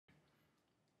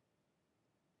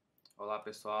Olá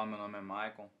pessoal, meu nome é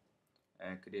Maicon.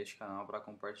 Criei este canal para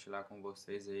compartilhar com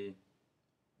vocês aí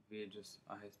vídeos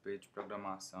a respeito de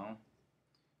programação.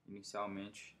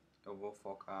 Inicialmente eu vou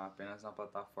focar apenas na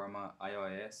plataforma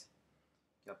iOS,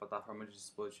 que é a plataforma de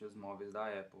dispositivos móveis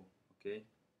da Apple, ok?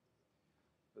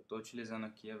 Eu estou utilizando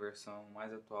aqui a versão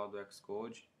mais atual do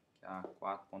Xcode, que é a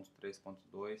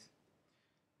 4.3.2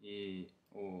 e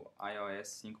o iOS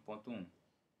 5.1.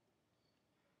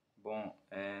 Bom,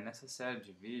 nessa série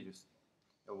de vídeos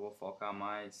eu vou focar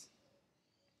mais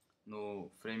no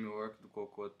framework do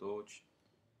Xcode,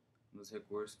 nos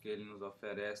recursos que ele nos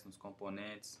oferece, nos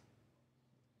componentes.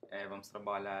 Vamos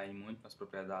trabalhar aí muito nas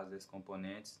propriedades desses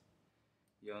componentes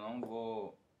e eu não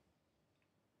vou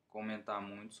comentar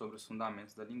muito sobre os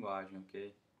fundamentos da linguagem,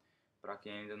 ok? Para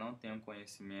quem ainda não tem um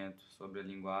conhecimento sobre a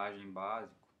linguagem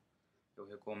básico, eu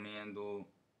recomendo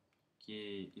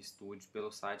que estude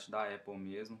pelo site da Apple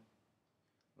mesmo.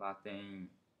 Lá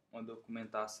tem uma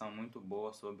documentação muito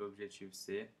boa sobre o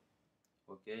Objective-C,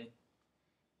 ok?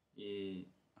 E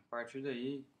a partir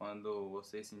daí, quando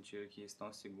vocês sentirem que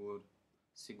estão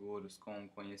seguros com o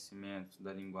conhecimento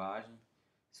da linguagem,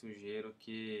 sugiro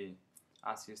que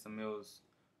assistam meus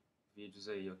vídeos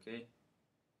aí, ok?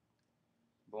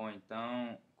 Bom,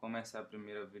 então, como essa é a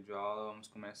primeira videoaula, vamos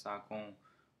começar com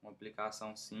uma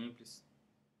aplicação simples,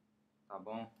 tá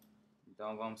bom?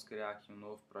 Então vamos criar aqui um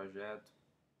novo projeto.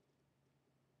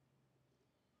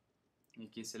 E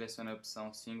aqui selecione a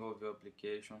opção Single View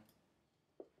Application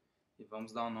e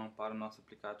vamos dar um nome para o nosso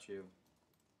aplicativo.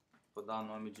 Vou dar o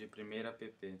nome de Primeira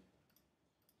app.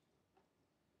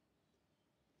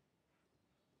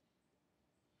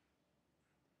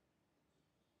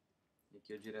 E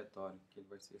aqui é o diretório que ele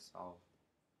vai ser salvo.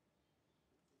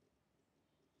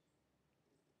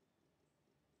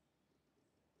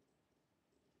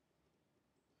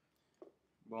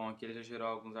 Bom, aqui ele já gerou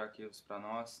alguns arquivos para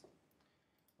nós.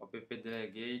 O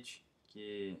app-delegate,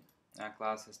 que é a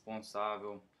classe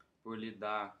responsável por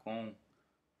lidar com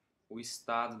o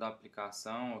estado da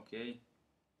aplicação, ok?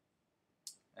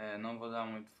 Não vou dar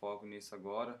muito foco nisso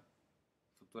agora.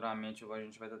 Futuramente a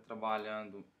gente vai estar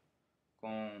trabalhando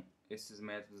com esses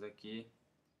métodos aqui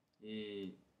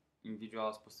e em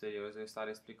videoaulas posteriores eu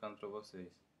estarei explicando para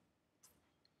vocês.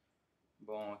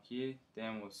 Bom, aqui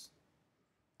temos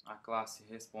a classe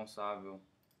responsável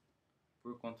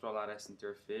por controlar essa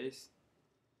interface,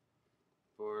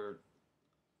 por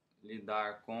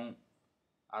lidar com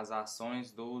as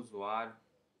ações do usuário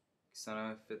que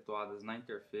serão efetuadas na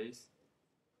interface,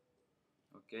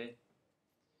 ok?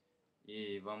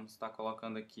 E vamos estar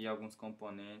colocando aqui alguns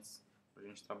componentes para a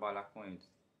gente trabalhar com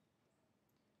eles.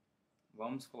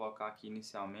 Vamos colocar aqui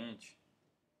inicialmente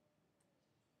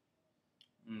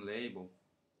um label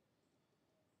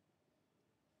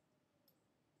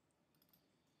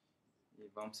e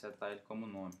vamos setar ele como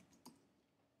nome.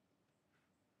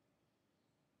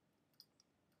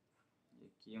 E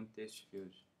aqui um text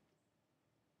field.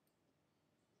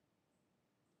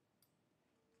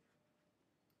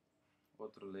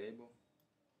 Outro label.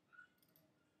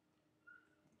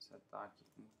 Vamos setar aqui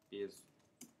como peso.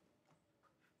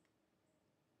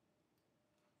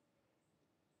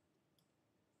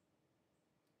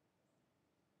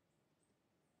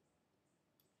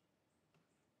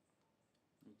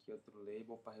 Aqui outro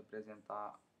label para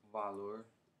representar o valor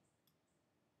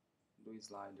do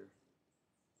slider.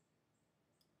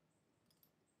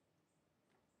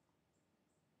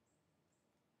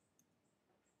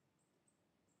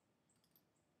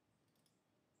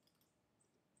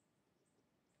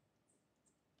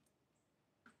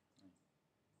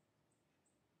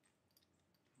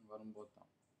 Agora um botão.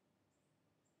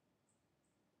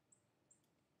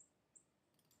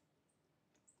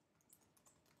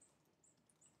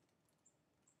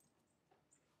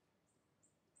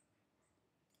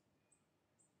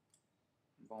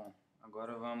 Bom,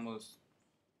 agora vamos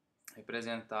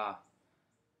representar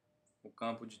o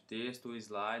campo de texto, o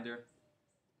slider,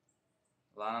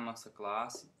 lá na nossa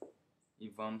classe e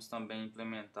vamos também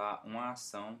implementar uma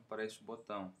ação para este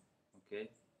botão, ok?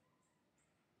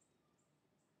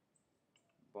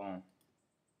 Bom,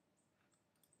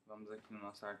 vamos aqui no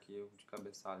nosso arquivo de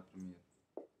cabeçalho primeiro.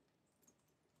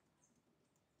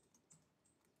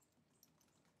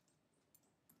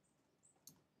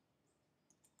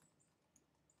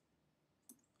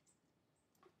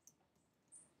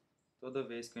 Toda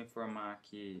vez que eu informar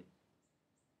que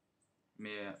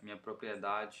minha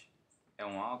propriedade é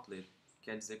um outlet,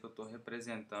 quer dizer que eu estou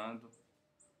representando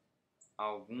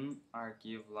algum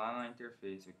arquivo lá na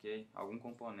interface, ok? Algum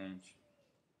componente.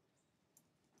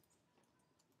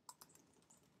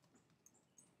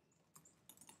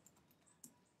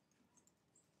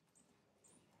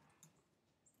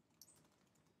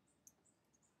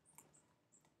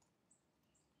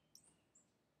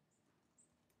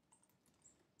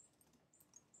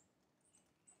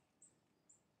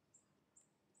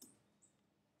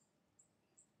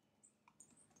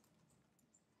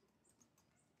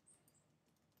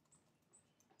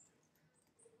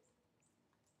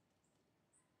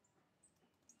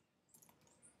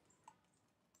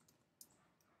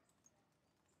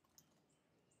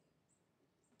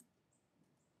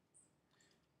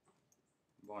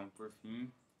 Bom, e por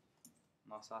fim,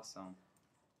 nossa ação.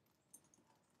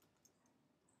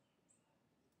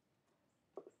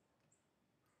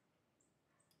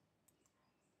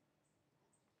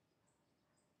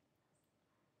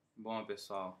 Bom,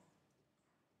 pessoal,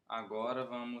 agora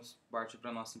vamos partir para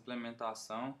a nossa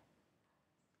implementação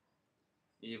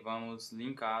e vamos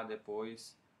linkar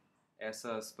depois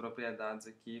essas propriedades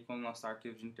aqui com o nosso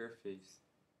arquivo de interface.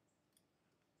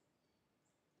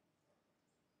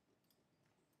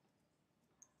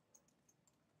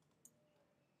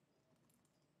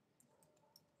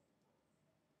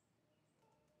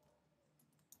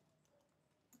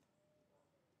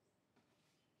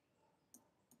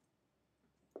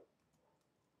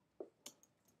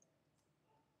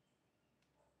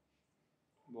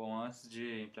 Bom, antes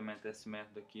de implementar esse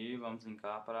método aqui, vamos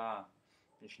linkar para a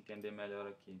gente entender melhor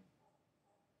aqui.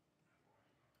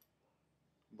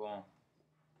 Bom,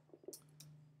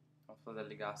 vamos fazer a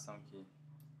ligação aqui.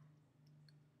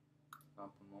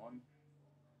 Campo nome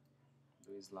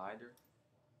do slider.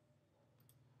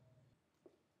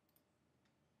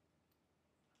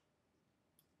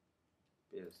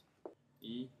 Peso.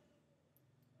 E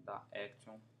da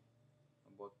action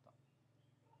no botão.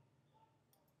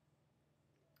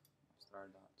 Mostrar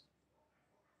dados.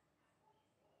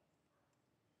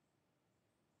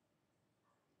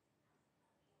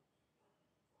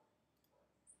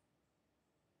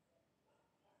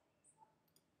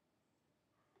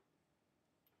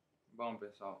 Bom,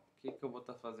 pessoal, o que eu vou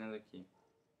estar fazendo aqui?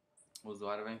 O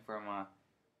usuário vai informar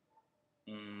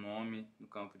um nome no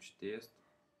campo de texto,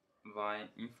 vai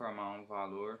informar um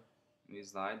valor no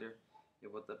slider.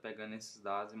 Eu vou estar pegando esses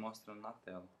dados e mostrando na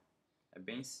tela. É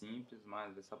bem simples,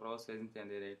 mas é só para vocês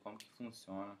entenderem aí como que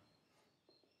funciona.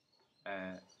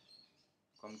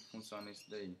 Como que funciona isso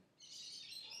daí.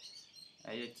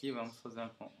 Aí aqui vamos fazer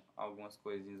algumas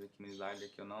coisinhas aqui no slider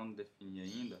que eu não defini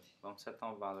ainda. Vamos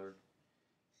setar um valor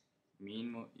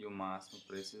mínimo e o máximo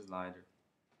para esse slider.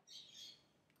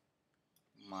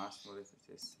 O máximo vai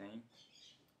ser 100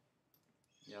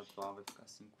 e a atual vai ficar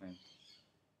 50.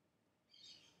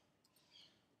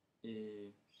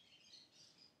 E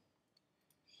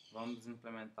vamos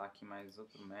implementar aqui mais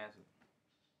outro método,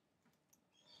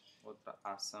 outra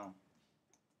ação.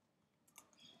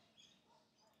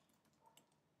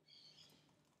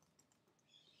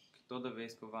 Que toda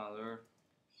vez que o valor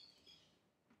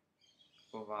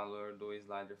do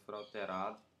slider for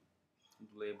alterado,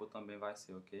 do label também vai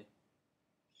ser, ok?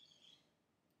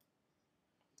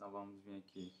 Então vamos vir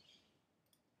aqui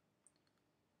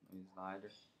no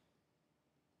slider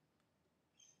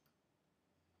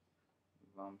e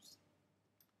vamos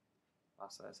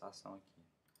passar essa ação aqui,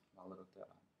 valor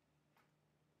alterado.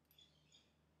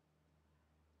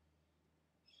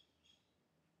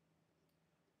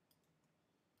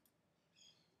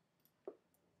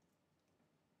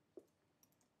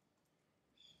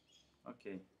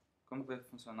 Ok, como vai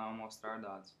funcionar o mostrar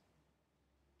dados?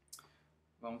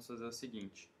 Vamos fazer o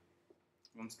seguinte,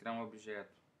 vamos criar um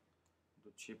objeto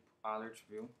do tipo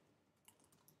alertView.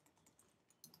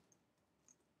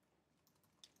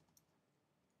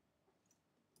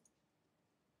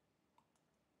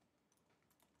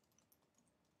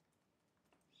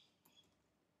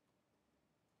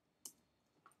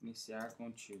 Iniciar com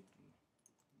o título,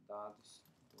 dados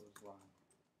do usuário.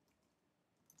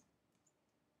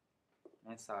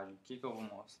 Mensagem, o que eu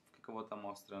vou estar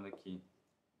mostrando aqui?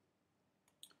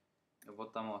 Eu vou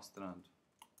estar mostrando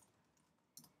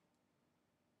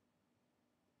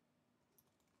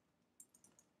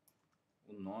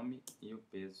o nome e o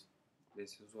peso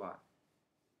desse usuário.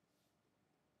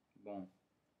 Bom,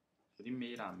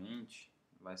 primeiramente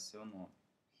vai ser o nome.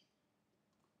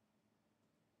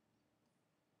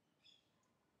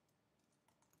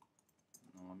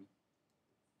 Nome.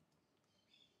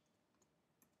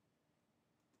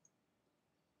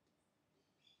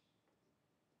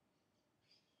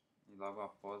 E logo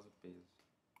após o peso.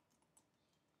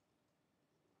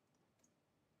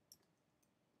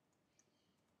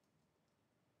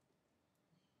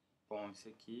 Bom, isso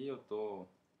aqui eu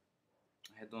estou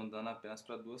arredondando apenas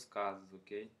para duas casas,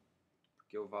 ok?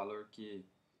 Porque o valor que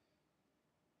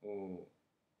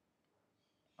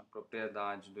a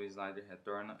propriedade do slider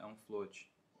retorna é um float.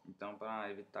 Então,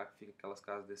 para evitar que fique aquelas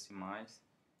casas decimais,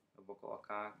 eu vou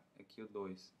colocar aqui o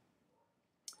 2.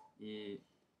 E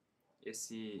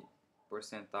esse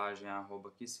porcentagem arroba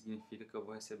aqui significa que eu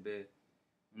vou receber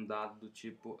um dado do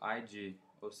tipo ID,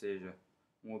 ou seja,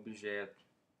 um objeto,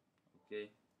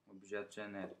 ok? Um objeto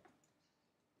genérico.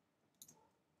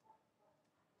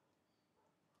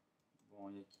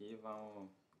 Bom, e aqui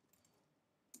vamos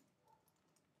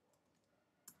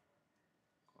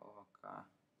colocar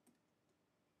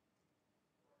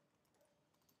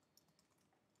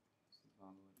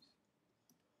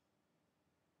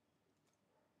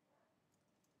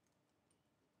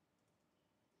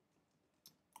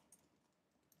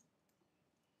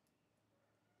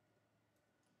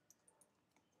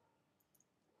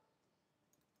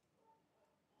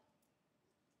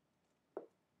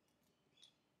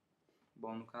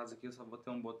Bom, no caso aqui eu só vou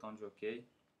ter um botão de OK.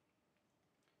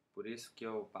 Por isso que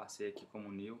eu passei aqui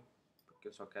como new, porque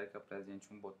eu só quero que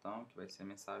apresente um botão, que vai ser a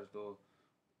mensagem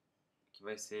que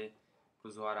vai ser para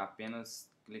o usuário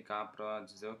apenas clicar para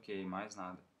dizer OK, mais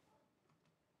nada.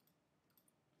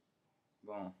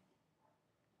 Bom,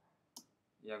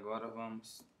 e agora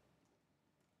vamos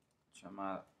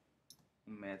chamar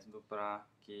um método para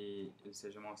que ele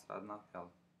seja mostrado na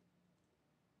tela.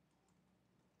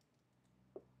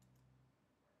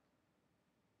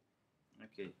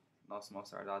 Ok, nosso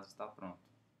mostrar dados está pronto,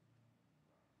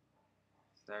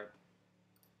 certo?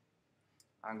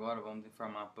 Agora vamos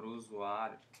informar para o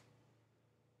usuário,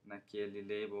 naquele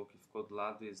label que ficou do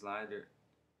lado do slider,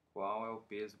 qual é o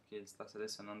peso que ele está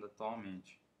selecionando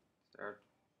atualmente, certo?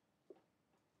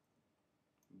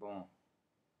 Bom,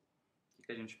 o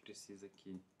que a gente precisa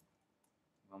aqui?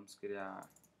 Vamos criar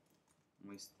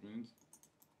um string.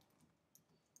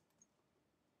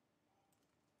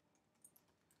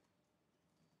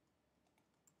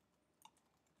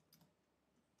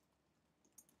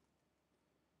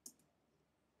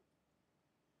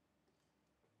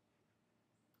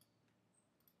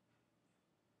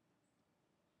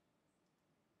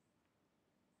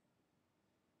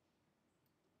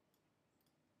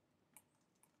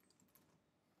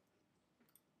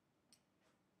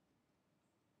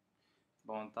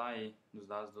 Bom, tá aí nos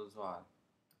dados do usuário,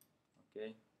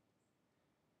 ok?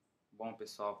 Bom,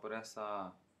 pessoal, por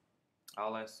essa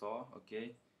aula é só,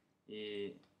 ok?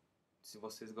 E se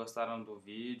vocês gostaram do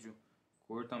vídeo,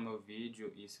 curtam meu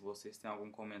vídeo, e se vocês têm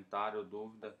algum comentário ou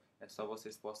dúvida, é só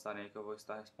vocês postarem aí que eu vou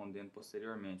estar respondendo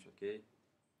posteriormente, ok?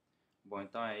 Bom,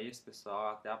 então é isso,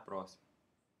 pessoal, até a próxima.